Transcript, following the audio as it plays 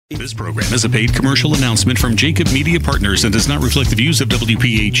This program is a paid commercial announcement from JAKIB Media Partners and does not reflect the views of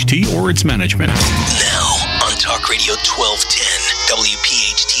WPHT or its management. Now, on Talk Radio 1210,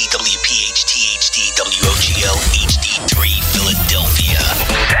 WPHT, WPHT, HD, WOGL, HD3, Philadelphia.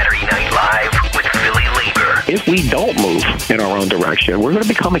 Saturday Night Live with Philly Labor. If we don't move in our own direction, we're going to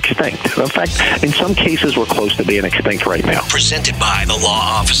become extinct. In fact, in some cases, we're close to being extinct right now. Presented by the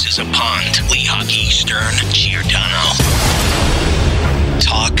law offices of Pond, Lehocky, Stern, Giordano.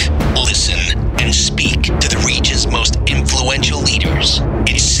 Talk, listen, and speak to the region's most influential leaders.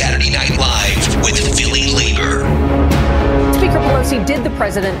 It's Saturday Night Live with Philly Labor. Speaker Pelosi, did the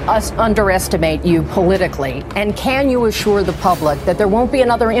president underestimate you politically? And can you assure the public that there won't be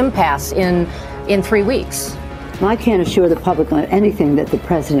another impasse in 3 weeks? I can't assure the public on anything that the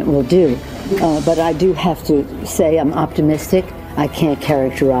president will do, but I do have to say I'm optimistic. I can't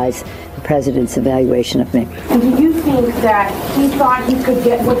characterize the president's evaluation of me. And do you think that he thought he could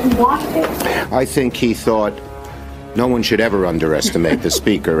get what he wanted? I think he thought no one should ever underestimate the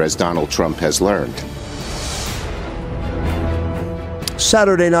speaker, as Donald Trump has learned.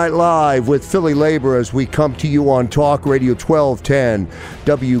 Saturday Night Live with Philly Labor as we come to you on Talk Radio 1210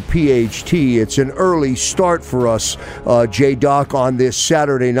 WPHT. It's an early start for us, J-Doc, on this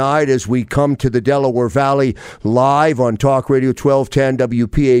Saturday night as we come to the Delaware Valley live on Talk Radio 1210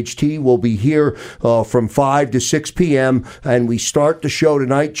 WPHT. We'll be here from 5 to 6 p.m. and we start the show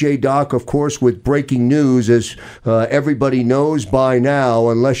tonight, J-Doc, of course, with breaking news. As everybody knows by now,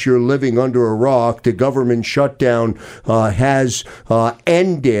 unless you're living under a rock, the government shutdown has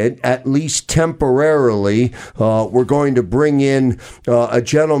ended, at least temporarily. We're going to bring in a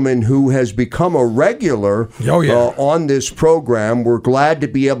gentleman who has become a regular on this program. We're glad to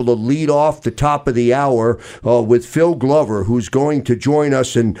be able to lead off the top of the hour with Phil Glover, who's going to join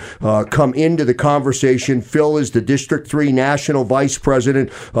us and come into the conversation. Phil is the District 3 National Vice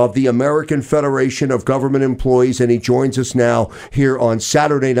President of the American Federation of Government Employees, and he joins us now here on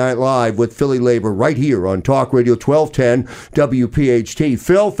Saturday Night Live with Philly Labor, right here on Talk Radio 1210 WPHT.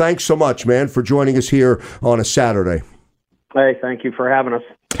 Phil, thanks so much, man, for joining us here on a Saturday. Hey, thank you for having us.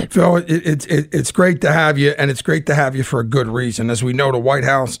 Phil, it's great to have you, and it's great to have you for a good reason. As we know, the White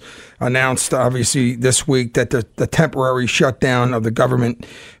House announced, obviously, this week that the temporary shutdown of the government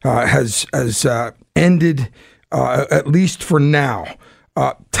has ended, at least for now.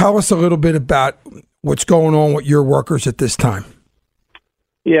 Tell us a little bit about what's going on with your workers at this time.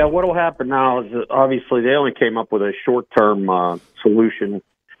 Yeah, what will happen now is that obviously they only came up with a short-term solution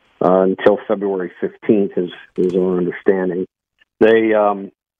until February 15th, is our understanding.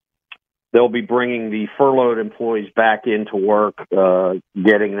 They'll be bringing the furloughed employees back into work,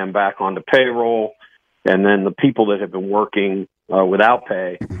 getting them back onto payroll, and then the people that have been working without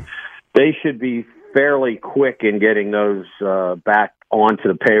pay, they should be fairly quick in getting those back onto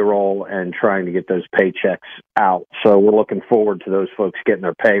the payroll and trying to get those paychecks out. So we're looking forward to those folks getting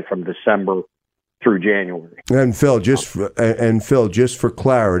their pay from December through January. And Phil, just for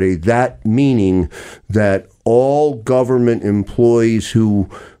clarity, that meaning that all government employees who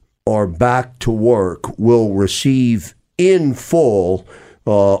are back to work will receive in full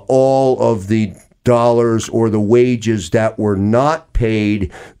all of the dollars or the wages that were not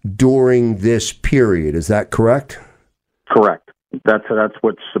paid during this period. Is that correct? Correct. That's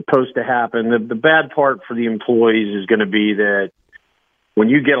what's supposed to happen. The bad part for the employees is going to be that when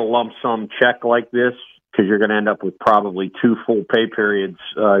you get a lump sum check like this, because you're going to end up with probably 2 full pay periods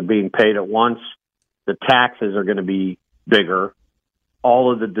being paid at once, the taxes are going to be bigger.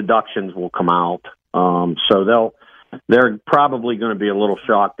 All of the deductions will come out. So they're probably going to be a little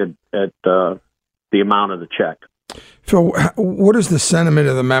shocked at the amount of the check. So what is the sentiment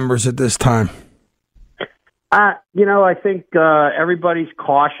of the members at this time? I think everybody's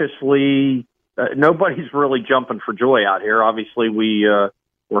cautiously, nobody's really jumping for joy out here. Obviously, we're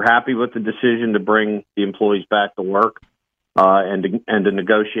happy with the decision to bring the employees back to work and to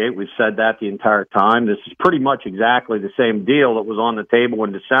negotiate. We've said that the entire time. This is pretty much exactly the same deal that was on the table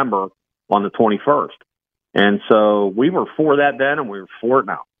in December on the 21st. And so we were for that then, and we're for it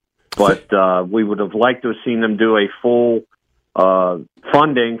now. But we would have liked to have seen them do a full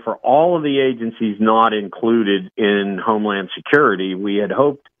funding for all of the agencies not included in Homeland Security. We had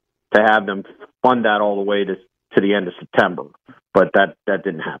hoped to have them fund that all the way to the end of September. but that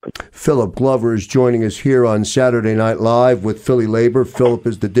didn't happen. Phillip Glover is joining us here on Saturday Night Live with Philly Labor. Phillip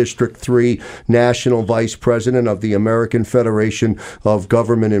is the District 3 National Vice President of the American Federation of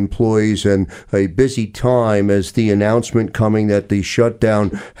Government Employees, and a busy time as the announcement coming that the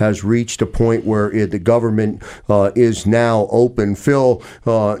shutdown has reached a point where the government is now open. Phil,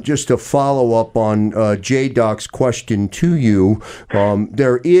 just to follow up on J-Doc's question to you,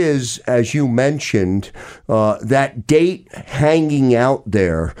 there is, as you mentioned, that date hanging out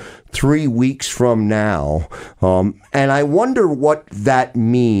there 3 weeks from now. And I wonder what that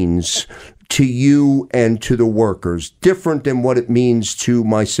means to you and to the workers, different than what it means to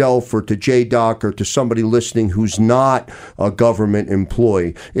myself or to J-Doc or to somebody listening who's not a government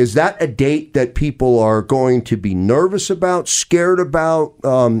employee. Is that a date that people are going to be nervous about, scared about?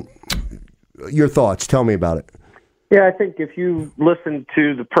 Your thoughts. Tell me about it. Yeah, I think if you listen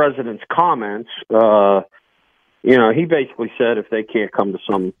to the president's comments, he basically said if they can't come to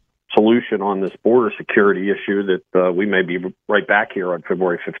some solution on this border security issue, that we may be right back here on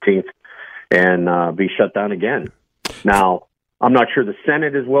February 15th and be shut down again. Now, I'm not sure the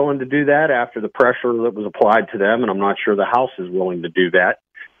Senate is willing to do that after the pressure that was applied to them, and I'm not sure the House is willing to do that.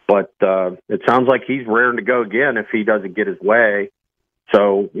 But it sounds like he's raring to go again if he doesn't get his way.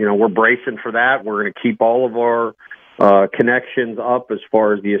 So, we're bracing for that. We're going to keep all of our connections up as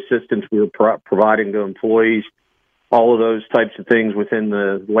far as the assistance we're providing to employees, all of those types of things within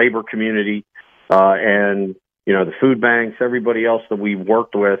the labor community, and, the food banks, everybody else that we've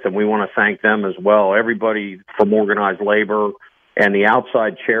worked with, and we want to thank them as well. Everybody from organized labor and the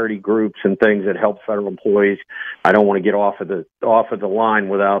outside charity groups and things that help federal employees. I don't want to get off of the line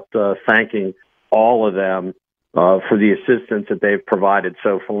without thanking all of them for the assistance that they've provided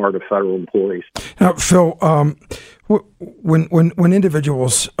so far to federal employees. Now, Phil, when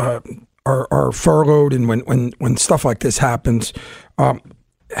individuals are furloughed and when stuff like this happens,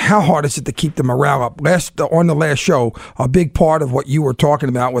 how hard is it to keep the morale up? On the last show, a big part of what you were talking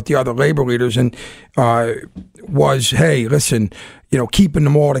about with the other labor leaders was, hey, listen, keeping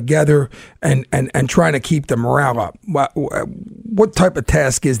them all together and trying to keep the morale up. What type of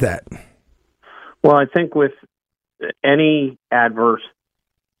task is that? Well, I think with any adverse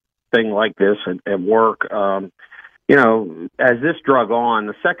thing like this at work, as this drug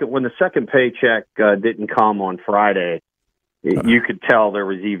on, when the second paycheck didn't come on Friday, you could tell there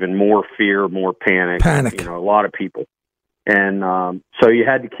was even more fear, more panic. A lot of people, and so we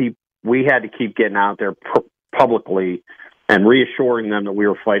had to keep getting out there publicly and reassuring them that we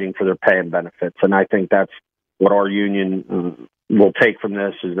were fighting for their pay and benefits. And I think that's what our union will take from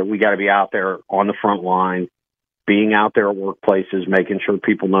this, is that we got to be out there on the front line, being out there at workplaces, making sure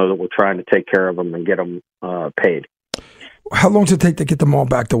people know that we're trying to take care of them and get them paid. How long does it take to get them all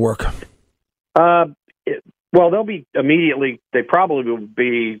back to work? Well, they'll be immediately. They probably will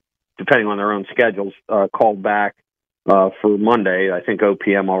be, depending on their own schedules, called back for Monday. I think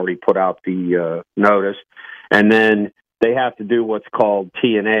OPM already put out the notice, and then they have to do what's called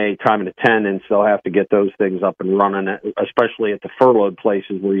T&A, time and attendance. They'll have to get those things up and running, especially at the furloughed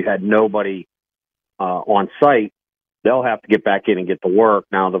places where you had nobody on site. They'll have to get back in and get to work.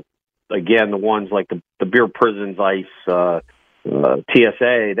 Now, the ones like the beer prisons, ICE,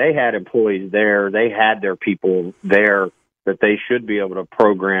 TSA, they had employees there. They had their people there that they should be able to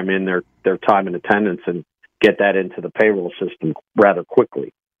program in their time and attendance and get that into the payroll system rather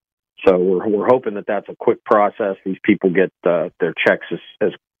quickly. So we're hoping that that's a quick process. These people get their checks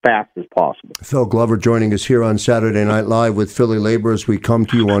as fast as possible. Phil Glover joining us here on Saturday Night Live with Philly Labor as we come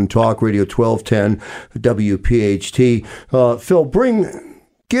to you on Talk Radio 1210 WPHT. Phil,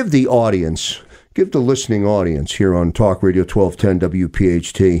 give the listening audience here on Talk Radio 1210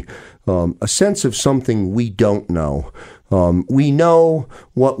 WPHT a sense of something we don't know. We know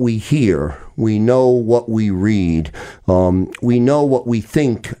what we hear. We know what we read. We know what we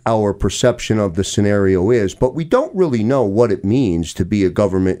think our perception of the scenario is, but we don't really know what it means to be a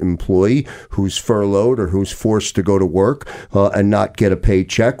government employee who's furloughed or who's forced to go to work and not get a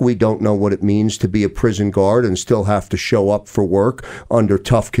paycheck. We don't know what it means to be a prison guard and still have to show up for work under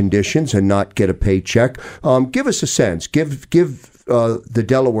tough conditions and not get a paycheck. Give us a sense. Give the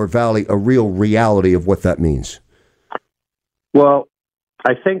Delaware Valley a real reality of what that means. Well,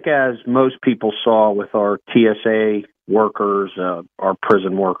 I think as most people saw with our TSA workers, our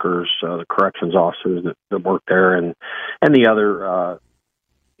prison workers, the corrections officers that work there, and the other,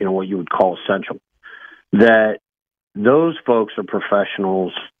 what you would call essential, that those folks are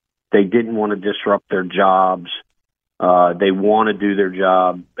professionals. They didn't want to disrupt their jobs. They want to do their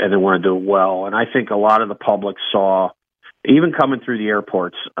job, and they want to do it well. And I think a lot of the public saw, even coming through the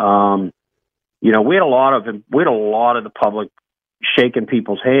airports, we had a lot of the public shaking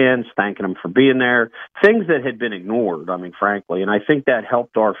people's hands, thanking them for being there, things that had been ignored, I mean, frankly. And I think that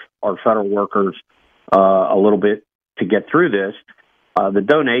helped our federal workers a little bit to get through this. The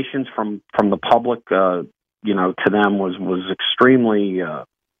donations from the public, to them was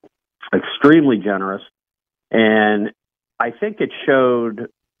extremely generous. And I think it showed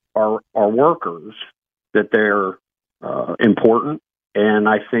our workers that they're important. And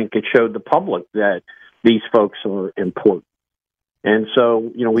I think it showed the public that these folks are important. And so,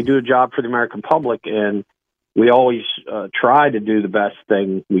 we do a job for the American public, and we always try to do the best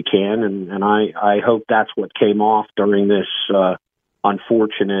thing we can. And I hope that's what came off during this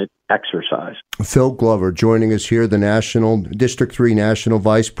unfortunate exercise. Phil Glover joining us here, the District 3 National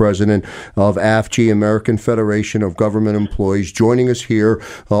Vice President of AFGE, American Federation of Government Employees, joining us here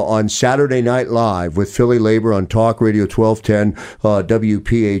on Saturday Night Live with Philly Labor on Talk Radio 1210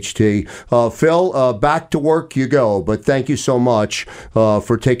 WPHT. Phil, back to work you go, but thank you so much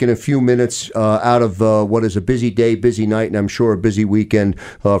for taking a few minutes out of what is a busy day, busy night, and I'm sure a busy weekend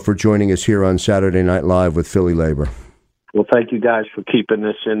for joining us here on Saturday Night Live with Philly Labor. Well, thank you guys for keeping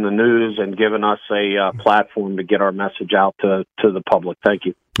this in the news and giving us a platform to get our message out to the public. Thank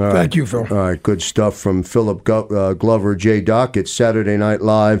you. Thank you, Phil. All right, good stuff from Phillip Glover, J-Doc. It's Saturday Night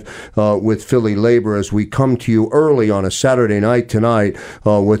Live with Philly Labor as we come to you early on a Saturday night tonight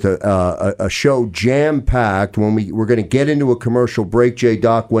with a show jam-packed. We're going to get into a commercial break,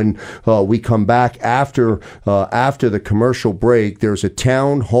 J-Doc. When we come back after the commercial break, there's a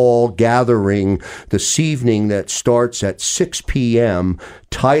town hall gathering this evening that starts at 6 p.m.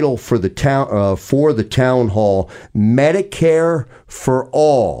 Title for the town hall, Medicare for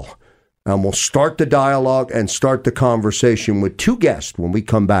All. And we'll start the dialogue and start the conversation with two guests when we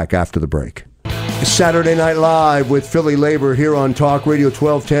come back after the break. Saturday Night Live with Philly Labor here on Talk Radio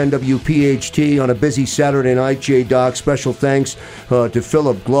 1210 WPHT on a busy Saturday night. J-Doc, special thanks to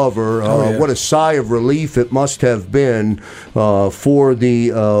Phillip Glover. What a sigh of relief it must have been for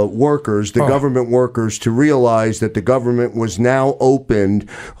the workers, the government workers, to realize that the government was now opened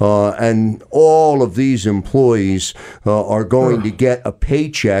and all of these employees are going to get a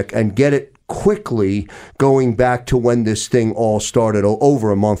paycheck and get it quickly, going back to when this thing all started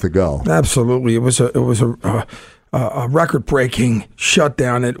over a month ago. Absolutely. It was a record-breaking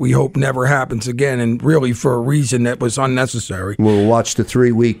shutdown that we hope never happens again, and really for a reason that was unnecessary. We'll watch the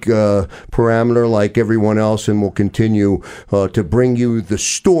 3-week parameter like everyone else, and we'll continue to bring you the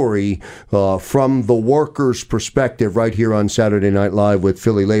story from the workers' perspective right here on Saturday Night Live with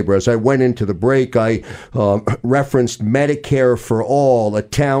Philly Labor. As I went into the break, I referenced Medicare for All, a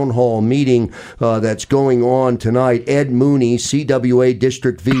town hall meeting that's going on tonight. Ed Mooney, CWA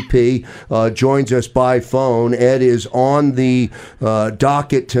District VP, joins us by phone. Ed is on the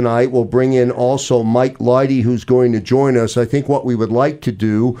docket tonight. We'll bring in also Mike Lighty, who's going to join us. I think what we would like to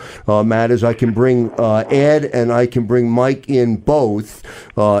do, Matt, is I can bring Ed and I can bring Mike in both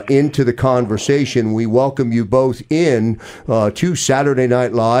into the conversation. We welcome you both in to Saturday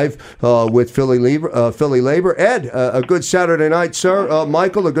Night Live with Philly Labor. Ed, a good Saturday night, sir.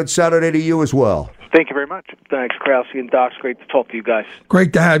 Michael, a good Saturday to you as well. Thank you very much. Thanks, Krause and Doc. Great to talk to you guys.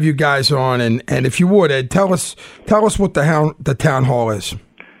 Great to have you guys on. And if you would, Ed, tell us what the town hall is.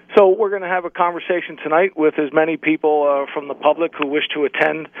 So we're going to have a conversation tonight with as many people from the public who wish to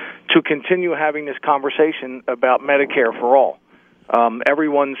attend to continue having this conversation about Medicare for All.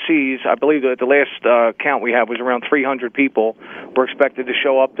 Everyone sees, I believe that the last count we had was around 300 people were expected to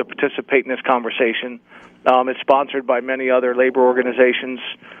show up to participate in this conversation. It's sponsored by many other labor organizations,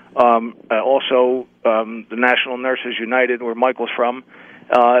 also the National Nurses United, where Michael's from,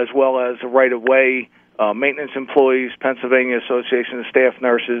 as well as the Right-of-Way, maintenance employees, Pennsylvania Association of Staff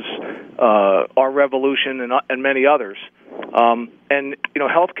Nurses, Our Revolution, and many others. And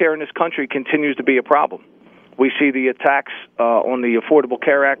healthcare in this country continues to be a problem. We see the attacks on the Affordable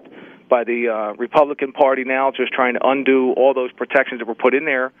Care Act by the Republican Party now, just trying to undo all those protections that were put in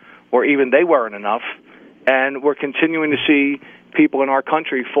there, or even they weren't enough. And we're continuing to see people in our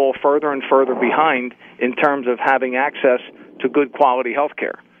country fall further and further behind in terms of having access to good quality health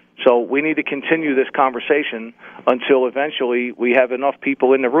care. So we need to continue this conversation until eventually we have enough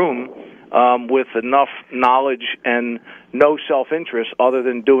people in the room with enough knowledge and no self-interest other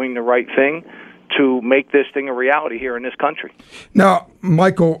than doing the right thing to make this thing a reality here in this country. Now,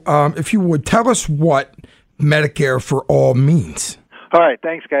 Michael, if you would, tell us what Medicare for All means. All right,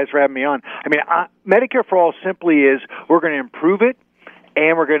 thanks, guys, for having me on. I mean, Medicare for All simply is we're going to improve it,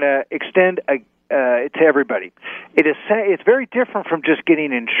 and we're going to extend it to everybody. It's very different from just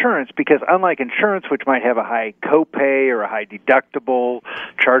getting insurance, because unlike insurance, which might have a high copay or a high deductible,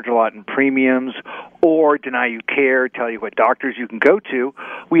 charge a lot in premiums, or deny you care, tell you what doctors you can go to.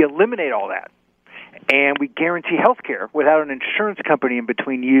 We eliminate all that. And we guarantee health care without an insurance company in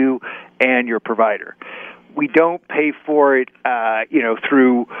between you and your provider. We don't pay for it,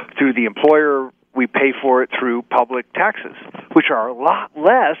 through the employer. We pay for it through public taxes, which are a lot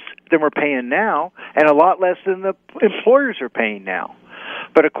less than we're paying now, and a lot less than the employers are paying now.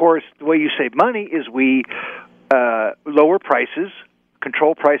 But of course, the way you save money is we lower prices,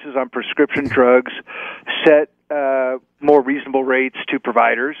 control prices on prescription drugs, set more reasonable rates to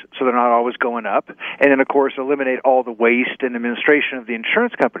providers so they're not always going up, and then, of course, eliminate all the waste and administration of the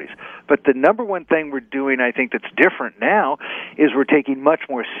insurance companies. But the number one thing we're doing, I think, that's different now is we're taking much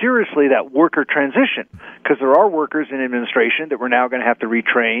more seriously that worker transition, because there are workers in administration that we're now going to have to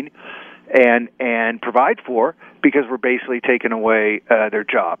retrain and provide for, because we're basically taking away their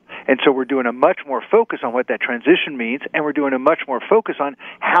job. And so we're doing a much more focus on what that transition means, and we're doing a much more focus on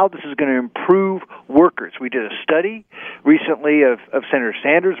how this is going to improve workers. We did a study recently of Senator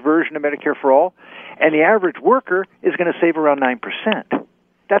Sanders' version of Medicare for All, and the average worker is going to save around 9%.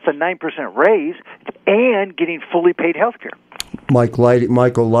 That's a 9% raise and getting fully paid health care.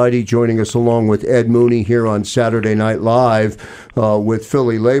 Michael Lighty joining us along with Ed Mooney here on Saturday Night Live with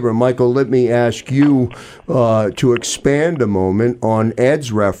Philly Labor. Michael, let me ask you to expand a moment on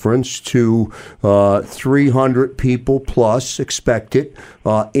Ed's reference to 300 people plus expected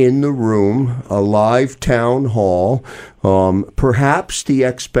in the room, a live town hall. Perhaps the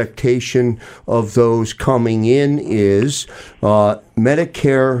expectation of those coming in is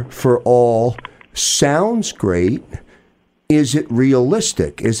Medicare for all sounds great. Is it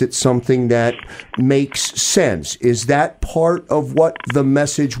realistic? Is it something that makes sense? Is that part of what the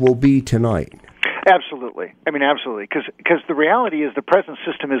message will be tonight? Absolutely. Absolutely. Because the reality is the present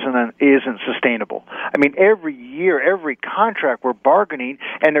system isn't sustainable. Every year, every contract we're bargaining,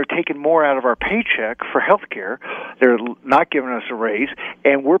 and they're taking more out of our paycheck for health care. They're not giving us a raise,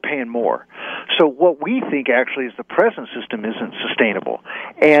 and we're paying more. So what we think actually is the present system isn't sustainable,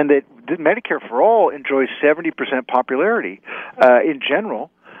 and that Medicare for All enjoys 70% popularity in general.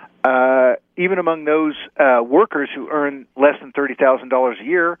 Even among those workers who earn less than $30,000 a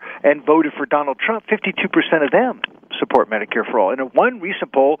year and voted for Donald Trump, 52% of them support Medicare for All. In one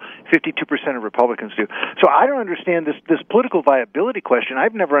recent poll, 52% of Republicans do. So I don't understand this political viability question.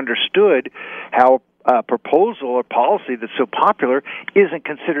 I've never understood how a proposal or policy that's so popular isn't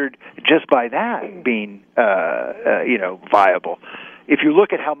considered just by that being, viable. If you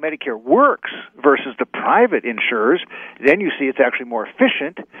look at how Medicare works versus the private insurers, then you see it's actually more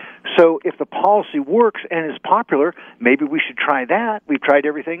efficient. So if the policy works and is popular, maybe we should try that. We've tried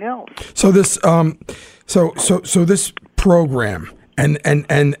everything else. So this, so this program and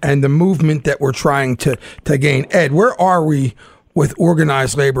the movement that we're trying to gain, Ed, where are we with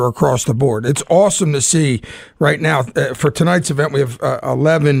organized labor across the board? It's awesome to see right now. For tonight's event, we have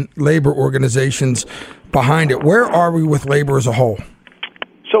 11 labor organizations behind it. Where are we with labor as a whole?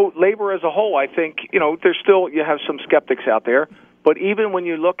 So labor as a whole, I think, there's still, you have some skeptics out there, but even when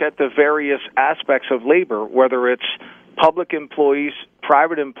you look at the various aspects of labor, whether it's public employees,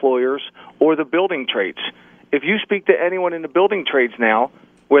 private employers, or the building trades, if you speak to anyone in the building trades now,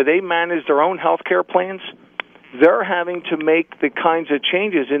 where they manage their own health care plans, they're having to make the kinds of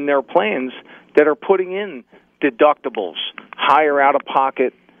changes in their plans that are putting in deductibles, higher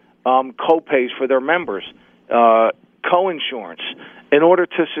out-of-pocket co-pays for their members, co-insurance, in order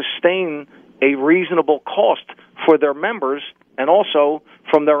to sustain a reasonable cost for their members and also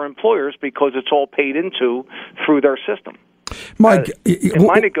from their employers, because it's all paid into through their system. Mike, in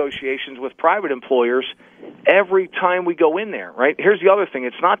my negotiations with private employers, every time we go in there, right, here's the other thing.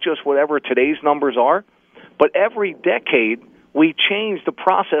 It's not just whatever today's numbers are, but every decade we change the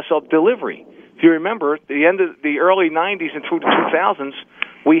process of delivery. If you remember, at the end of the early 90s and through the 2000s,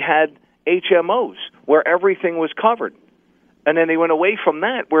 we had HMOs where everything was covered. And then they went away from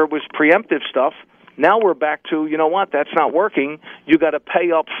that where it was preemptive stuff. Now we're back to, you know what, that's not working. You got to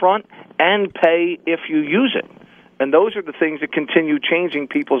pay up front and pay if you use it. And those are the things that continue changing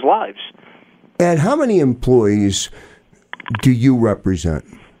people's lives. And how many employees do you represent?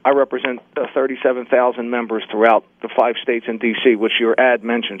 I represent 37,000 members throughout the 5 states in D.C., which your ad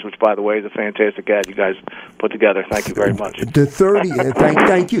mentions, which, by the way, is a fantastic ad you guys put together. Thank you very much. The 30,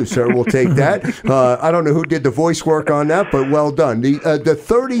 thank you, sir. We'll take that. I don't know who did the voice work on that, but well done. The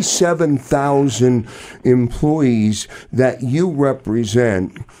 37,000 employees that you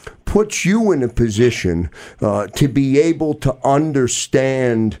represent puts you in a position to be able to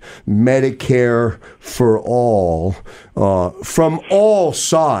understand Medicare for all from all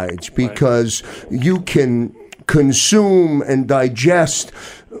sides, because you can consume and digest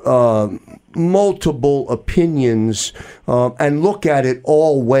multiple opinions and look at it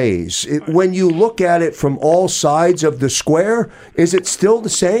all ways. When you look at it from all sides of the square, is it still the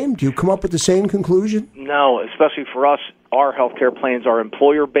same? Do you come up with the same conclusion? No, especially for us, our healthcare plans are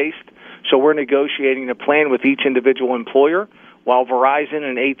employer-based, so we're negotiating a plan with each individual employer. While Verizon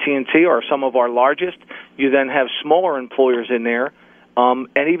and AT&T are some of our largest, you then have smaller employers in there.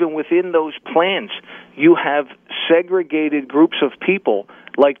 And even within those plans, you have segregated groups of people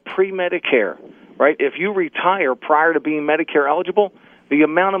like pre-Medicare, right? If you retire prior to being Medicare eligible, the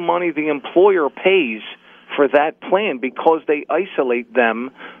amount of money the employer pays for that plan, because they isolate them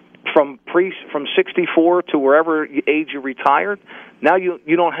from 64 to wherever age you retired, now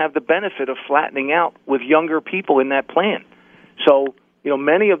you don't have the benefit of flattening out with younger people in that plan. So,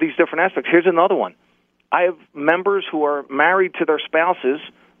 many of these different aspects. Here's another one. I have members who are married to their spouses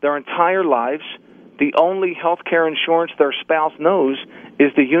their entire lives. The only health care insurance their spouse knows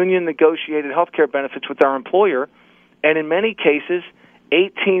is the union-negotiated health care benefits with their employer, and in many cases,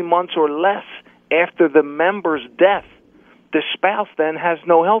 18 months or less after the member's death, the spouse then has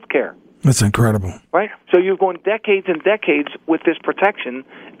no health care. That's incredible. Right? So you've gone decades and decades with this protection,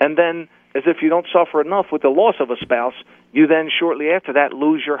 and then, as if you don't suffer enough with the loss of a spouse, you then shortly after that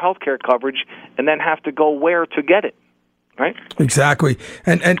lose your health care coverage and then have to go where to get it. Right? Exactly.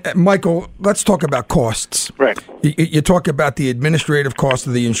 And Michael, let's talk about costs. Right. You talk about the administrative cost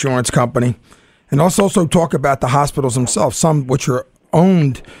of the insurance company, and also talk about the hospitals themselves, some which are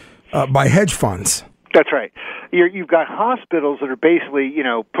owned by hedge funds. That's right. You've got hospitals that are basically,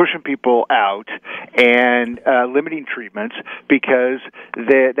 pushing people out and limiting treatments because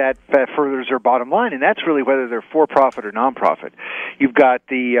that furthers their bottom line, and that's really whether they're for-profit or non-profit. You've got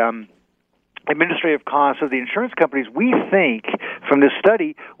the administrative costs of the insurance companies. We think from this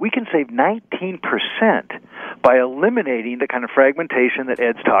study we can save 19% by eliminating the kind of fragmentation that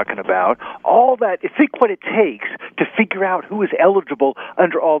Ed's talking about. All that, think what it takes to figure out who is eligible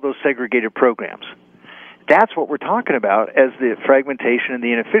under all those segregated programs. That's what we're talking about as the fragmentation and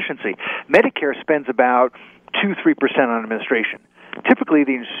the inefficiency. Medicare spends about 2-3% on administration. Typically,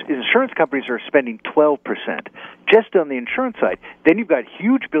 the insurance companies are spending 12% just on the insurance side. Then you've got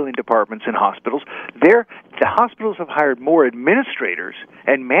huge billing departments in hospitals. The hospitals have hired more administrators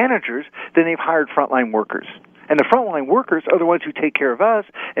and managers than they've hired frontline workers. And the frontline workers are the ones who take care of us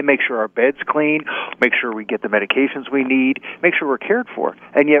and make sure our bed's clean, make sure we get the medications we need, make sure we're cared for.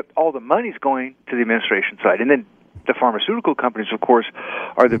 And yet all the money's going to the administration side. And then the pharmaceutical companies, of course,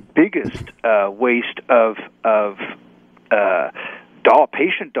 are the biggest waste of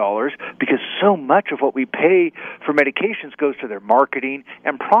patient dollars, because so much of what we pay for medications goes to their marketing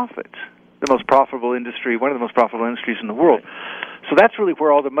and profits. The most profitable industry, one of the most profitable industries in the world. So that's really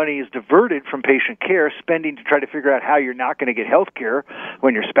where all the money is diverted from patient care, spending to try to figure out how you're not going to get health care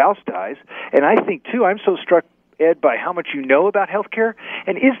when your spouse dies. And I think, too, I'm so struck, Ed, by how much you know about health care.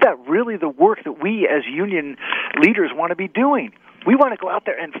 And is that really the work that we as union leaders want to be doing? We want to go out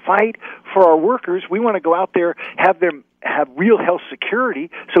there and fight for our workers. We want to go out there, have real health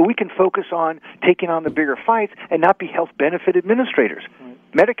security so we can focus on taking on the bigger fights and not be health benefit administrators.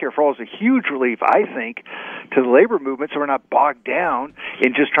 Medicare for All is a huge relief, I think, to the labor movement, so we're not bogged down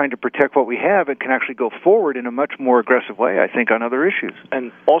in just trying to protect what we have and can actually go forward in a much more aggressive way, I think, on other issues.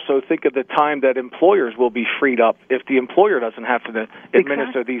 And also think of the time that employers will be freed up if the employer doesn't have to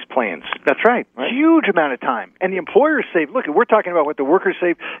administer these plans. That's right. Huge amount of time. And the employers save, look, we're talking about what the workers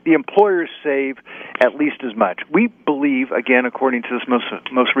save, the employers save at least as much. We believe, again, according to this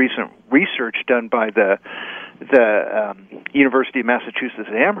most recent research done by the University of Massachusetts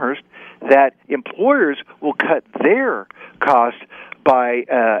at Amherst, that employers will cut their cost by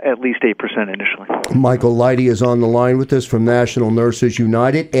at least 8% initially. Michael Lighty is on the line with us from National Nurses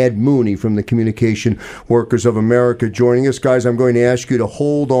United. Ed Mooney from the Communication Workers of America joining us. Guys, I'm going to ask you to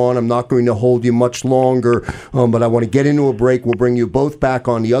hold on. I'm not going to hold you much longer, but I want to get into a break. We'll bring you both back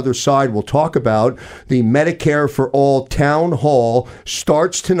on the other side. We'll talk about the Medicare for All Town Hall.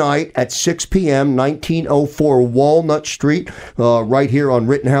 Starts tonight at 6 p.m., 1904 Walnut Street, right here on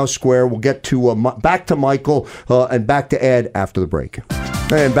Rittenhouse Square. We'll get to back to Michael and back to Ed after the break.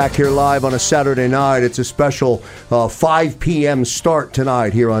 And back here live on a Saturday night, it's a special 5 p.m. start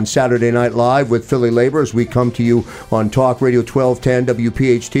tonight here on Saturday Night Live with Philly Labor as we come to you on Talk Radio 1210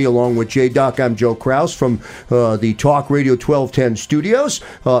 WPHT along with J-Doc. I'm Joe Kraus from the Talk Radio 1210 studios.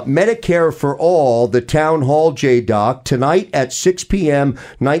 Medicare for All, the Town Hall, J-Doc, tonight at 6 p.m.,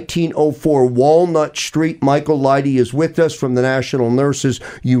 1904 Walnut Street. Michael Lighty is with us from the National Nurses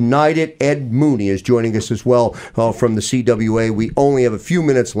United. Ed Mooney is joining us as well from the CWA. We only have a few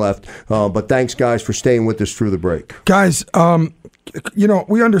minutes left, but thanks, guys, for staying with us through the break. Guys,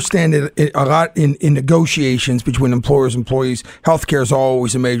 we understand it a lot in negotiations between employers and employees. Healthcare is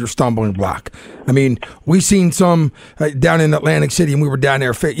always a major stumbling block. I mean, we've seen some down in Atlantic City, and we were down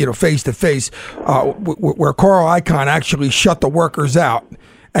there, face to face, where Carl Icahn actually shut the workers out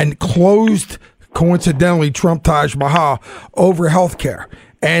and closed, coincidentally, Trump Taj Mahal over healthcare.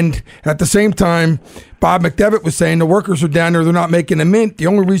 And at the same time, Bob McDevitt was saying the workers are down there, they're not making a mint. The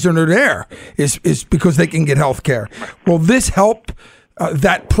only reason they're there is because they can get health care. Will this help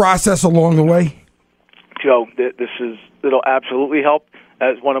that process along the way? Joe, it'll absolutely help.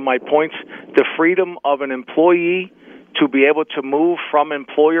 As one of my points, the freedom of an employee to be able to move from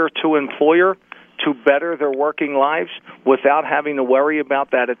employer to employer to better their working lives without having to worry about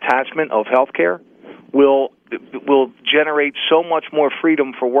that attachment of health care will generate so much more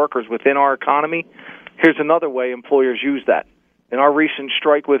freedom for workers within our economy. Here's another way employers use that. In our recent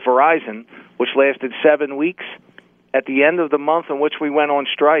strike with Verizon, which lasted 7 weeks, at the end of the month in which we went on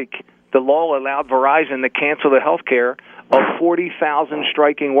strike, the law allowed Verizon to cancel the health care of 40,000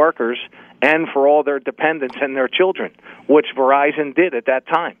 striking workers and for all their dependents and their children, which Verizon did at that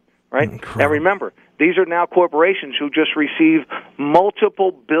time. Right? Incredible. And remember, these are now corporations who just receive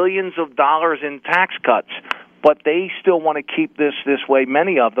multiple billions of dollars in tax cuts, but they still want to keep this way,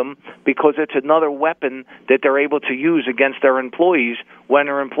 many of them, because it's another weapon that they're able to use against their employees when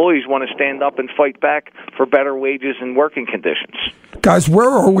their employees want to stand up and fight back for better wages and working conditions. Guys, where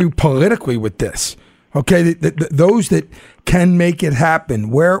are we politically with this? Okay, those that can make it happen,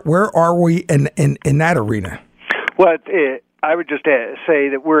 where are we in that arena? Well, I would just say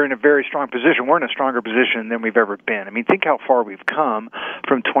that we're in a very strong position. We're in a stronger position than we've ever been. I mean, think how far we've come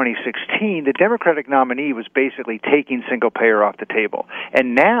from 2016. The Democratic nominee was basically taking single payer off the table.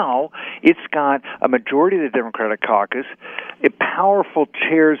 And now it's got a majority of the Democratic caucus. Powerful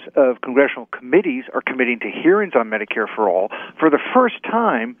chairs of congressional committees are committing to hearings on Medicare for All. For the first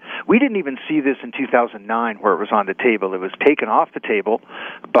time, we didn't even see this in 2009 where it was on the table. It was taken off the table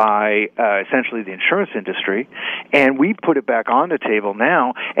by essentially the insurance industry, and we put it back on the table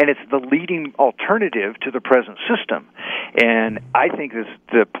now, and it's the leading alternative to the present system. And I think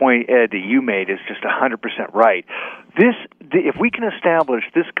the point, Ed, that you made is just 100% right. If we can establish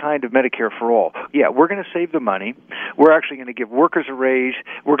this kind of Medicare for All, yeah, we're going to save the money. We're actually going to give workers a raise.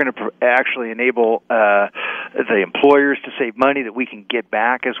 We're going to actually enable the employers to save money that we can get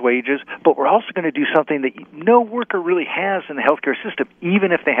back as wages. But we're also going to do something that no worker really has in the healthcare system,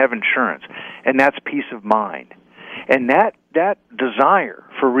 even if they have insurance, and that's peace of mind. And that desire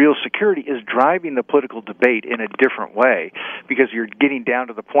for real security is driving the political debate in a different way, because you're getting down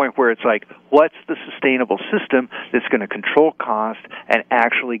to the point where it's like, what's the sustainable system that's going to control cost and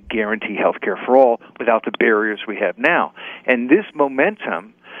actually guarantee health care for all without the barriers we have now? And this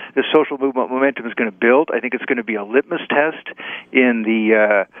momentum, the social movement momentum, is going to build. I think it's going to be a litmus test in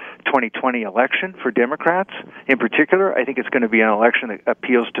the 2020 election for Democrats. In particular, I think it's going to be an election that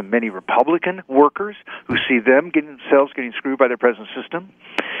appeals to many Republican workers who see themselves getting screwed by their present system.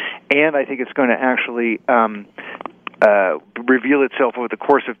 And I think it's going to actually reveal itself over the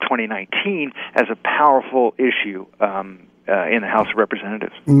course of 2019 as a powerful issue in the House of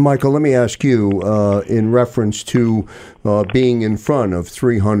Representatives. Michael, let me ask you, in reference to being in front of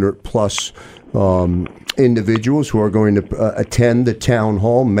 300 plus individuals who are going to attend the town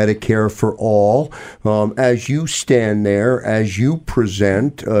hall, Medicare for All, as you stand there, as you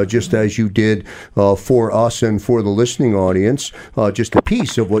present, just as you did for us and for the listening audience, just a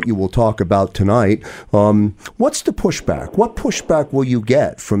piece of what you will talk about tonight. What's the pushback? What pushback will you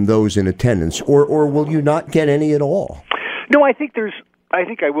get from those in attendance, or will you not get any at all? No, I think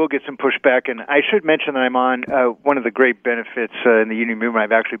I will get some pushback, and I should mention that I'm on one of the great benefits in the union movement.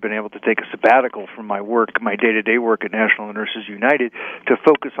 I've actually been able to take a sabbatical from my work, my day-to-day work at National Nurses United, to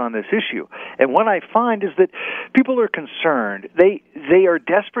focus on this issue. And what I find is that people are concerned. They are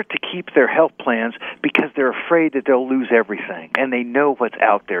desperate to keep their health plans because they're afraid that they'll lose everything, and they know what's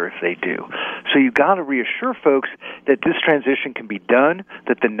out there if they do. So you've got to reassure folks that this transition can be done,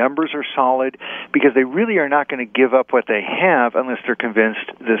 that the numbers are solid, because they really are not going to give up what they have unless they're convinced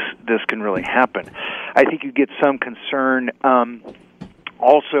this can really happen. I think you get some concern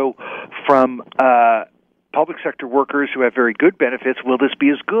also from public sector workers who have very good benefits. Will this be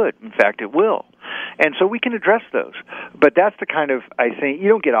as good? In fact, it will. And so we can address those. But that's the kind of, I think, you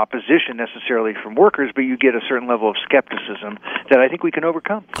don't get opposition necessarily from workers, but you get a certain level of skepticism that I think we can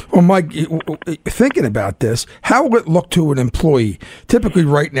overcome. Well, Mike, thinking about this, how will it look to an employee? Typically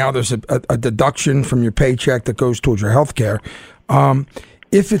right now there's a deduction from your paycheck that goes towards your health care.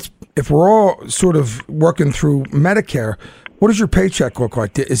 If we're all sort of working through Medicare, What does your paycheck look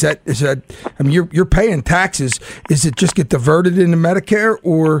like? Is that? I mean, you're paying taxes. Is it just get diverted into Medicare,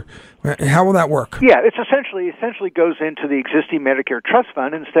 or how will that work? Yeah, it's essentially goes into the existing Medicare trust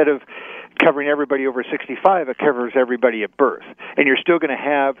fund. Instead of covering everybody over 65, it covers everybody at birth. And you're still going to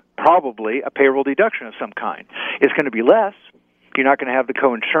have probably a payroll deduction of some kind. It's going to be less. You're not going to have the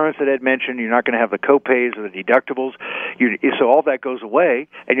co-insurance that Ed mentioned. You're not going to have the co-pays or the deductibles. So all that goes away,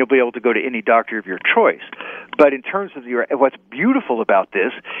 and you'll be able to go to any doctor of your choice. But in terms of what's beautiful about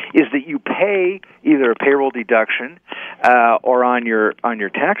this is that you pay either a payroll deduction or on your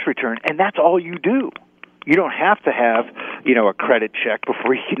tax return, and that's all you do. You don't have to have, a credit check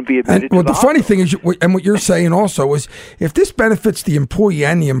before you can be admitted to the hospital. Funny thing is, and what you're saying also is, if this benefits the employee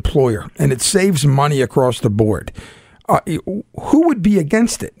and the employer, and it saves money across the board, who would be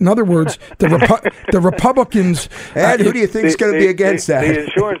against it? In other words, the Republicans. Ed, who do you think is going to be against that? The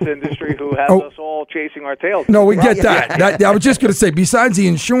insurance industry, who has us all chasing our tails. No, we get that. I was just going to say, besides the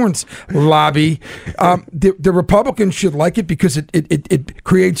insurance lobby, the Republicans should like it because it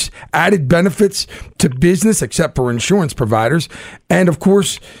creates added benefits to business, except for insurance providers, and of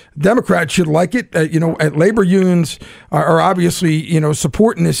course, Democrats should like it. Labor unions are obviously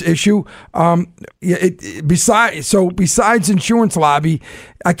supporting this issue. Besides insurance lobby,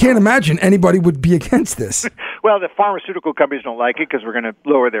 I can't imagine anybody would be against this. Well, the pharmaceutical companies don't like it because we're going to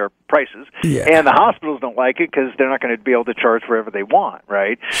lower their prices, yeah. And the hospitals don't like it because they're not going to be able to charge wherever they want,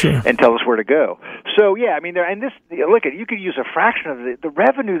 right? Sure. And tell us where to go. So yeah, I mean, look at, you could use a fraction of the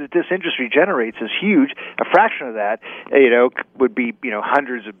revenue that this industry generates is huge. A fraction of that, would be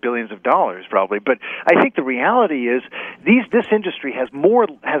hundreds of billions of dollars probably. But I think the reality is this industry has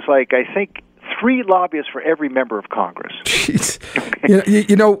I think 3 lobbyists for every member of Congress. Jeez.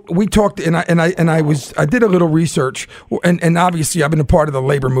 We talked, and I did a little research, and obviously I've been a part of the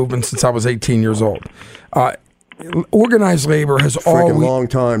labor movement since I was 18 years old. Organized labor has always... long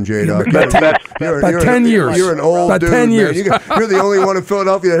time, J-Doc. About 10 years. You're an old dude, 10 years. Man. You're the only one in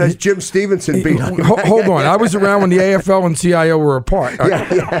Philadelphia that has Jim Stevenson beat on. Hold on. I was around when the AFL and CIO were apart.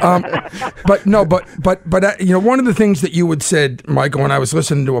 But one of the things that you had said, Michael, when I was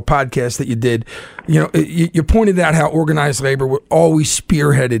listening to a podcast that you did, you pointed out how organized labor always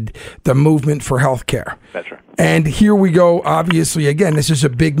spearheaded the movement for health care. That's right. And here we go. Obviously, again, this is a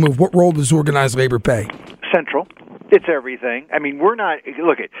big move. What role does organized labor play? Central. It's everything. I mean,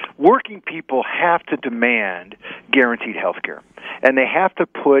 working people have to demand guaranteed health care. And they have to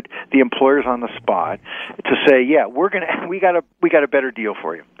put the employers on the spot to say, yeah, we got a better deal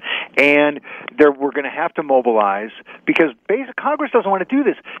for you. And we're going to have to mobilize because Congress doesn't want to do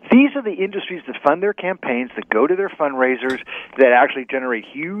this. These are the industries that fund their campaigns, that go to their fundraisers, that actually generate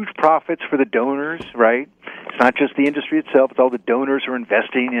huge profits for the donors, right? It's not just the industry itself. It's all the donors who are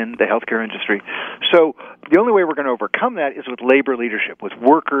investing in the healthcare industry. So the only way we're going to overcome that is with labor leadership, with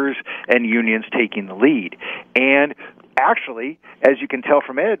workers and unions taking the lead. And actually, as you can tell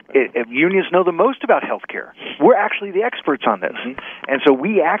from Ed, unions know the most about health care. We're actually the experts on this. Mm-hmm. And so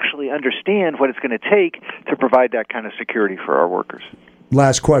we actually understand what it's going to take to provide that kind of security for our workers.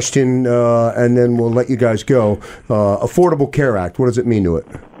 Last question, and then we'll let you guys go. Affordable Care Act, what does it mean to it?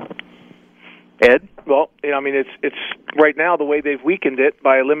 Ed? Well, it's right now the way they've weakened it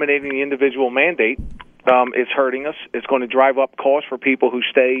by eliminating the individual mandate. It's hurting us. It's going to drive up costs for people who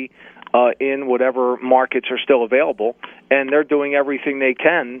stay in whatever markets are still available, and they're doing everything they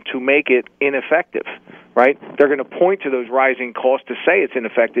can to make it ineffective, right? They're going to point to those rising costs to say it's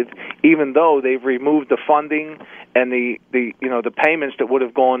ineffective, even though they've removed the funding and the payments that would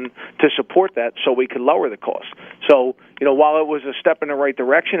have gone to support that so we could lower the costs. So, while it was a step in the right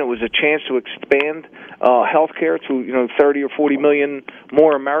direction, it was a chance to expand health care to, 30 or 40 million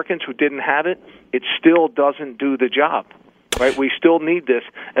more Americans who didn't have it. It still doesn't do the job. Right, we still need this.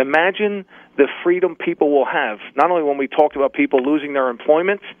 Imagine the freedom people will have. Not only when we talked about people losing their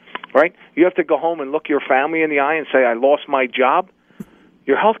employment, right? You have to go home and look your family in the eye and say, I lost my job.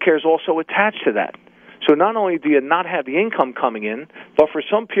 Your health care is also attached to that. So not only do you not have the income coming in, but for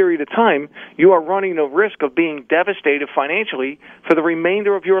some period of time, you are running the risk of being devastated financially for the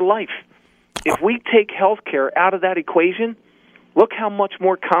remainder of your life. If we take health care out of that equation, look how much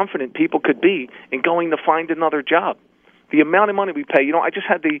more confident people could be in going to find another job. The amount of money we pay, I just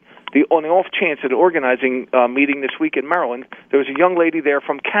had the on the off chance at an organizing meeting this week in Maryland, there was a young lady there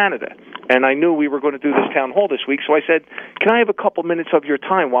from Canada, and I knew we were going to do this town hall this week, so I said, can I have a couple minutes of your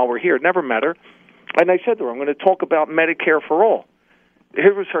time while we're here? Never met her. And I said to her, I'm going to talk about Medicare for all.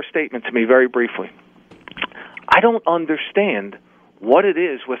 Here was her statement to me very briefly. I don't understand what it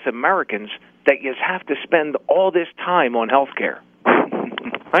is with Americans that you have to spend all this time on health care.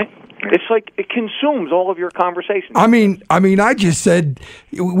 Right? It's like it consumes all of your conversations. I mean, I just said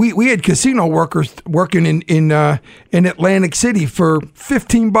we had casino workers working in Atlantic City for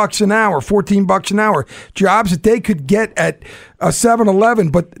 $15 an hour, $14 an hour, jobs that they could get at a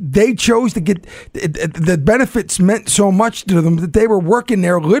 7-Eleven, but they chose to get the benefits meant so much to them that they were working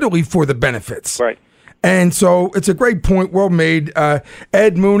there literally for the benefits. Right. And so it's a great point, well made.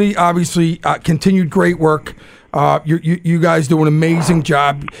 Ed Mooney, obviously, continued great work. You guys do an amazing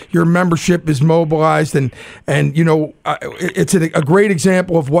job. Your membership is mobilized, and it's a great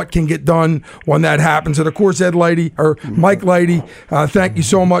example of what can get done when that happens. And of course, Mike Lighty, thank you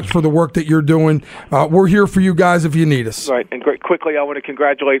so much for the work that you're doing. We're here for you guys if you need us. Right. And quickly, I want to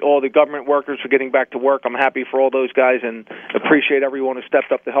congratulate all the government workers for getting back to work. I'm happy for all those guys and appreciate everyone who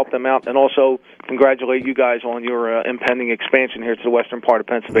stepped up to help them out. And also congratulate you guys on your impending expansion here to the western part of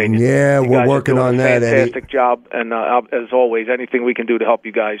Pennsylvania. Yeah, we're working on that, Eddie. Fantastic job. And as always, anything we can do to help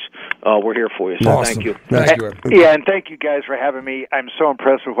you guys, we're here for you. So awesome. Thank you. Yeah, and thank you guys for having me. I'm so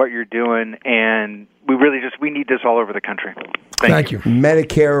impressed with what you're doing, and we need this all over the country. Thank you.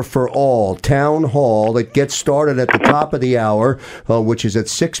 Medicare for All Town Hall. It gets started at the top of the hour, which is at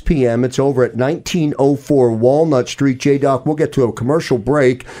 6 p.m. It's over at 1904 Walnut Street. J-Doc, we'll get to a commercial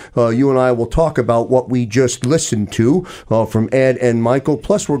break. You and I will talk about what we just listened to from Ed and Michael.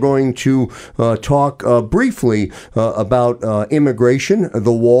 Plus, we're going to talk briefly about immigration,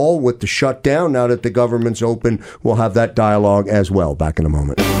 the wall with the shutdown. Now that the government's open, we'll have that dialogue as well. Back in a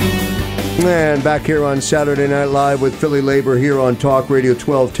moment. And back here on Saturday Night Live with Philly Labor here on Talk Radio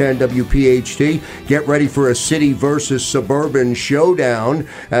 1210 WPHT. Get ready for a city versus suburban showdown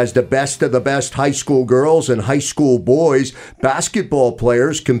as the best of the best high school girls and high school boys basketball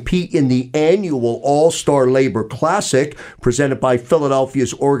players compete in the annual All-Star Labor Classic presented by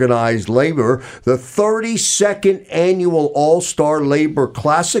Philadelphia's Organized Labor. The 32nd annual All-Star Labor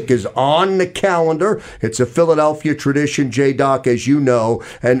Classic is on the calendar. It's a Philadelphia tradition, J-Doc, as you know,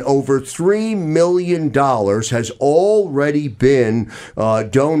 and over $3 million has already been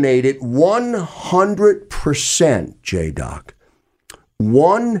donated. 100%, J-Doc.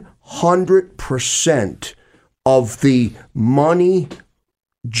 100% of the money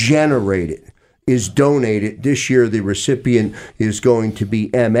generated is donated. This year, the recipient is going to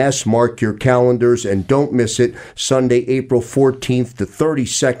be MS. Mark your calendars and don't miss it. Sunday, April 14th, the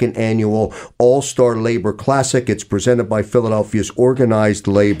 32nd annual All-Star Labor Classic. It's presented by Philadelphia's Organized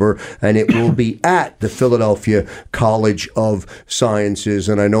Labor, and it will be at the Philadelphia College of Sciences.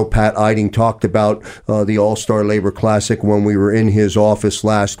 And I know Pat Eiding talked about the All-Star Labor Classic when we were in his office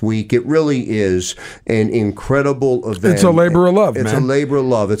last week. It really is an incredible event. It's a labor of love, It's man. a labor of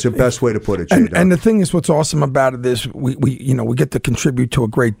love. It's the best way to put it, J-Doc. And the thing is, what's awesome about it is we get to contribute to a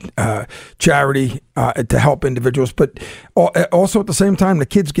great charity to help individuals, but also at the same time the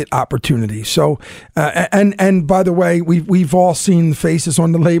kids get opportunities. So and by the way, we've all seen the faces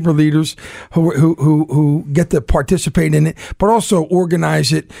on the labor leaders who get to participate in it, but also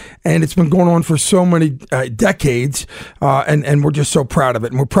organize it. And it's been going on for so many decades, and we're just so proud of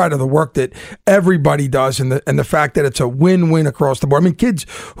it. And we're proud of the work that everybody does, and the fact that it's a win-win across the board. I mean, kids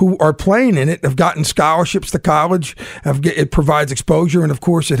who are playing in it have gotten scholarships to college. It provides exposure, and of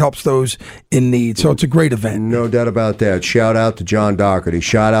course, it helps those in need. So it's a great event. No doubt about that. Shout out to John Doherty.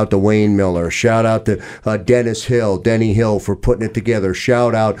 Shout out to Wayne Miller. Shout out to Denny Hill for putting it together.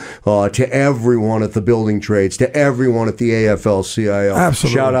 Shout out to everyone at the Building Trades, to everyone at the AFL-CIO.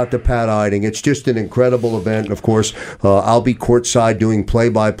 Absolutely. Shout out to Pat Eiding. It's just an incredible event. And of course, I'll be courtside doing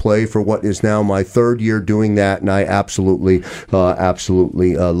play-by-play for what is now my third year doing that, and I absolutely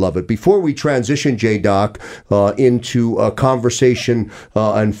love it. Before we transition, J-Doc, into a conversation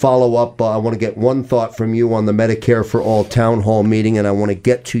and follow-up, I want to get one thought from you on the Medicare for All Town Hall meeting, and I want to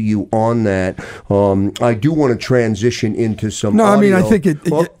get to you on that. I do want to transition into some audio. I mean, I think you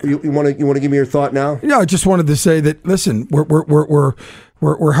want to give me your thought now? Yeah, I just wanted to say that, listen,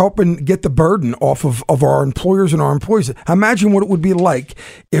 we're helping get the burden off of our employers and our employees. Imagine what it would be like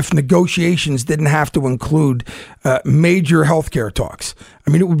if negotiations didn't have to include major healthcare talks. I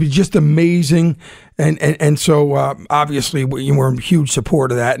mean, it would be just amazing. And so obviously we're in huge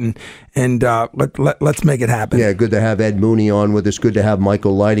support of that, and let's make it happen. Yeah, good to have Ed Mooney on with us. Good to have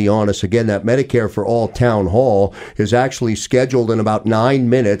Michael Lighty on us. Again, that Medicare for All Town Hall is actually scheduled in about 9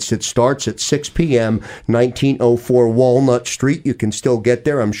 minutes. It starts at 6 p.m., 1904 Walnut Street. You can still get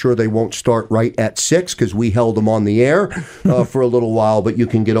there. I'm sure they won't start right at 6 because we held them on the air for a little while, but you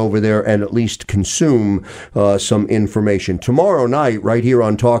can get over there and at least consume some information. Tomorrow night, right here here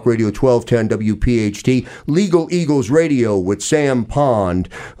on Talk Radio 1210 WPHT. Legal Eagles Radio with Sam Pond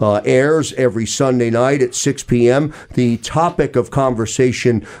airs every Sunday night at 6 p.m. The topic of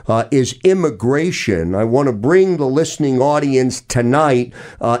conversation is immigration. I want to bring the listening audience tonight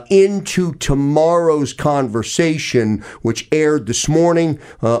into tomorrow's conversation, which aired this morning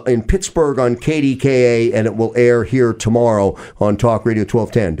in Pittsburgh on KDKA, and it will air here tomorrow on Talk Radio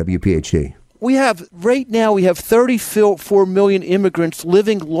 1210 WPHT. Right now we have 34 million immigrants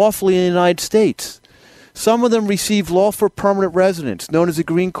living lawfully in the United States. Some of them receive lawful permanent residence, known as a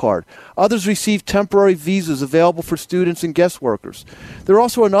green card. Others receive temporary visas available for students and guest workers. There are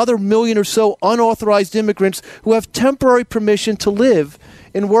also another million or so unauthorized immigrants who have temporary permission to live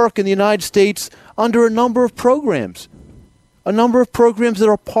and work in the United States under a number of programs. A number of programs that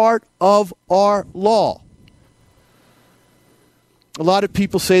are part of our law. A lot of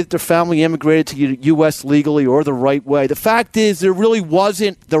people say that their family immigrated to the U.S. legally or the right way. The fact is, there really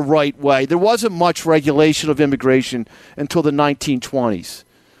wasn't the right way. There wasn't much regulation of immigration until the 1920s.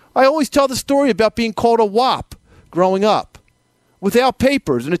 I always tell the story about being called a WAP growing up, without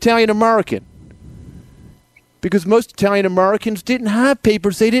papers, an Italian American. Because most Italian Americans didn't have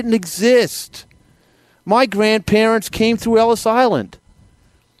papers. They didn't exist. My grandparents came through Ellis Island.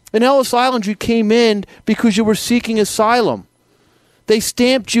 In Ellis Island, you came in because you were seeking asylum. They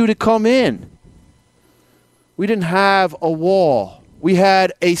stamped you to come in. We didn't have a wall. We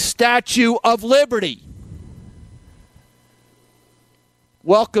had a Statue of Liberty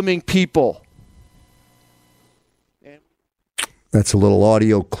welcoming people. That's a little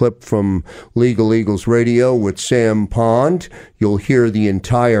audio clip from Legal Eagles Radio with Sam Pond. You'll hear the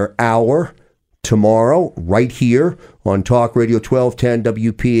entire hour tomorrow right here on Talk Radio 1210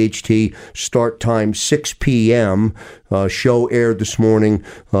 WPHT. Start time 6 p.m. Show aired this morning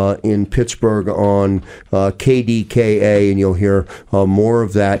in Pittsburgh on KDKA, and you'll hear more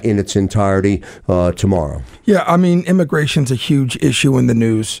of that in its entirety tomorrow. Yeah, I mean, immigration's a huge issue in the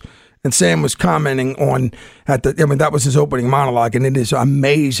news. And Sam was commenting on that was his opening monologue, and it is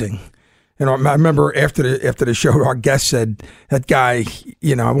amazing. You know, I remember after the show, our guest said, "That guy,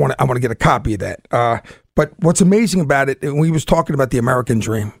 I want to get a copy of that." But what's amazing about it, we was talking about the American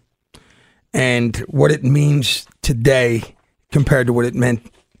dream and what it means today compared to what it meant,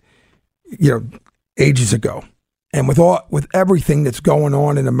 ages ago. And with everything that's going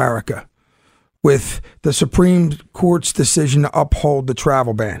on in America, with the Supreme Court's decision to uphold the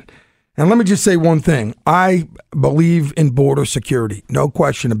travel ban. And let me just say one thing. I believe in border security, no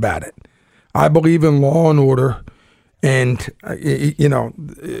question about it. I believe in law and order, and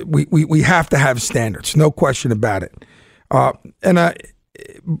we have to have standards, no question about it. But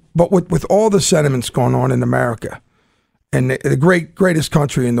with all the sentiments going on in America, and the greatest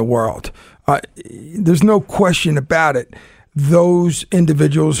country in the world, there's no question about it. Those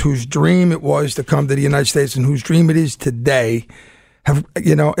individuals whose dream it was to come to the United States and whose dream it is today have,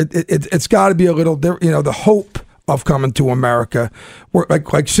 it's got to be a little, the hope of coming to America. We're,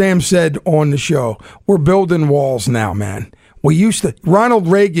 like Sam said on the show, we're building walls now, man. Ronald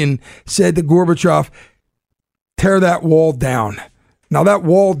Reagan said to Gorbachev, tear that wall down. Now, that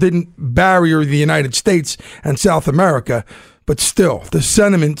wall didn't barrier the United States and South America, but still, the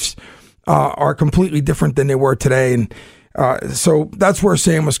sentiments are completely different than they were today. And so that's where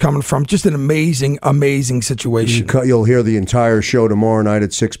Sam was coming from. Just an amazing, amazing situation. You'll hear the entire show tomorrow night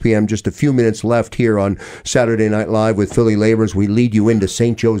at 6 p.m. Just a few minutes left here on Saturday Night Live with Philly Labors. We lead you into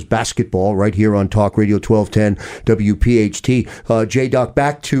St. Joe's basketball right here on Talk Radio 1210 WPHT. J-Doc,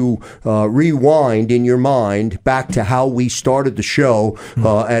 back to rewind in your mind, back to how we started the show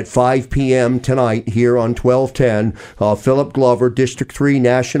at 5 p.m. tonight here on 1210. Phillip Glover, District 3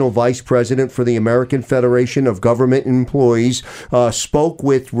 National Vice President for the American Federation of Government Employees, spoke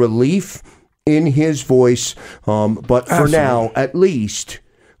with relief in his voice, but for now, at least,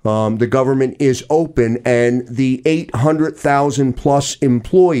 the government is open, and the 800,000 plus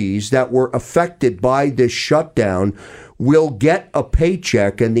employees that were affected by this shutdown will get a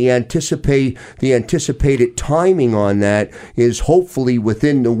paycheck, and the anticipated timing on that is hopefully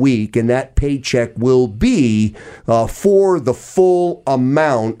within the week, and that paycheck will be for the full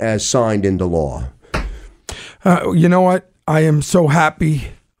amount as signed into law. You know what? I am so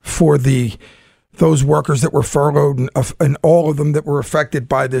happy for those workers that were furloughed and all of them that were affected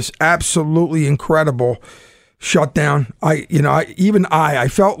by this absolutely incredible shutdown. I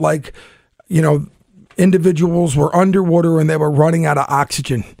felt like, individuals were underwater and they were running out of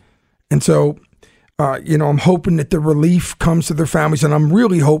oxygen. And so, I'm hoping that the relief comes to their families, and I'm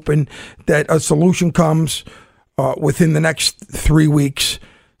really hoping that a solution comes within the next 3 weeks,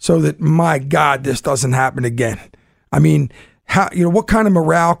 so that, my God, this doesn't happen again. I mean, how, what kind of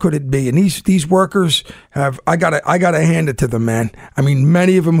morale could it be? And these workers I gotta hand it to them, man. I mean,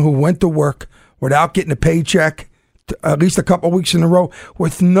 many of them who went to work without getting a paycheck, at least a couple of weeks in a row,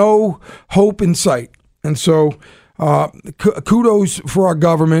 with no hope in sight. And so, kudos for our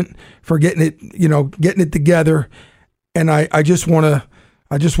government for getting it together. And I just want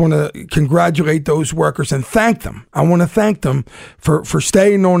to congratulate those workers and thank them. I want to thank them for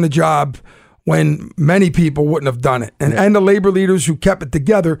staying on the job when many people wouldn't have done it. And the labor leaders who kept it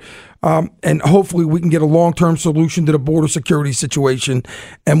together. And hopefully we can get a long-term solution to the border security situation,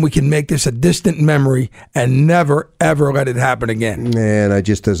 and we can make this a distant memory and never, ever let it happen again. And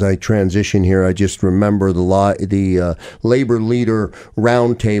as I transition here, I just remember the labor leader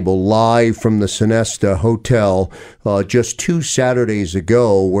roundtable live from the Sonesta Hotel just 2 Saturdays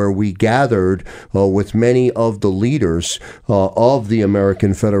ago, where we gathered with many of the leaders of the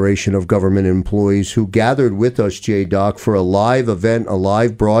American Federation of Government Employees, who gathered with us, J-Doc, for a live event, a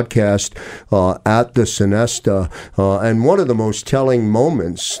live broadcast at the Sonesta. And one of the most telling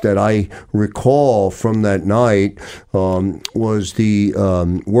moments that I recall from that night was the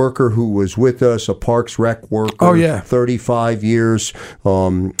worker who was with us, a Parks Rec worker, 35 years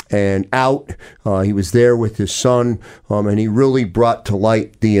and out. He was there with his son, and he really brought to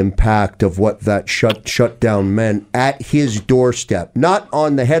light the impact of what that shutdown meant at his doorstep, not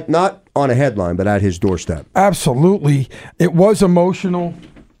on a headline, but at his doorstep. Absolutely. It was emotional.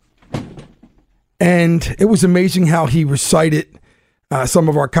 And it was amazing how he recited some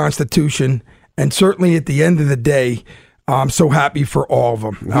of our Constitution. And certainly at the end of the day, I'm so happy for all of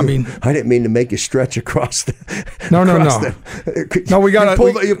them. I mean, I didn't mean to make you stretch across the. No. No, we got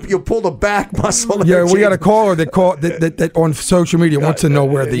to. You pulled a back muscle. Yeah, we got a caller that on social media wants to know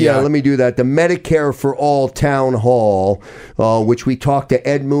where the. Yeah, let me do that. The Medicare for All Town Hall, which we talked to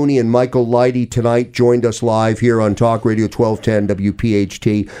Ed Mooney and Michael Lighty tonight, joined us live here on Talk Radio 1210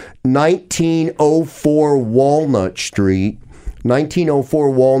 WPHT, 1904 Walnut Street. 1904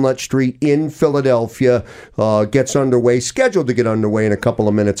 Walnut Street in Philadelphia gets underway, scheduled to get underway in a couple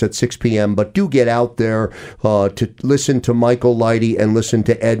of minutes at 6 p.m., but do get out there to listen to Michael Lighty and listen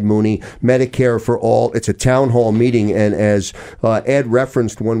to Ed Mooney. Medicare for All. It's a town hall meeting, and as Ed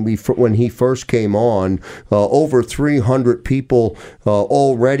referenced when he first came on, over 300 people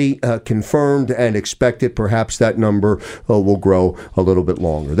already confirmed and expected. Perhaps that number will grow a little bit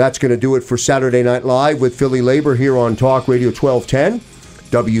longer. That's going to do it for Saturday Night Live with Philly Labor here on Talk Radio 1210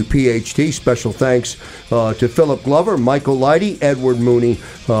 WPHT. Special thanks to Phillip Glover, Michael Lighty, Edward Mooney,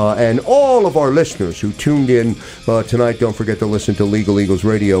 and all of our listeners who tuned in tonight. Don't forget to listen to Legal Eagles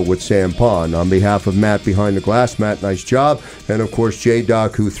Radio with Sam Pond. On behalf of Matt behind the glass, Matt, nice job. And of course,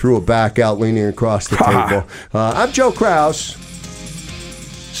 J-Doc, who threw a back out leaning across the table. I'm Joe Kraus.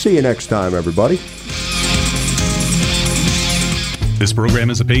 See you next time, everybody. This program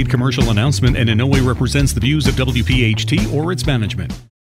is a paid commercial announcement and in no way represents the views of WPHT or its management.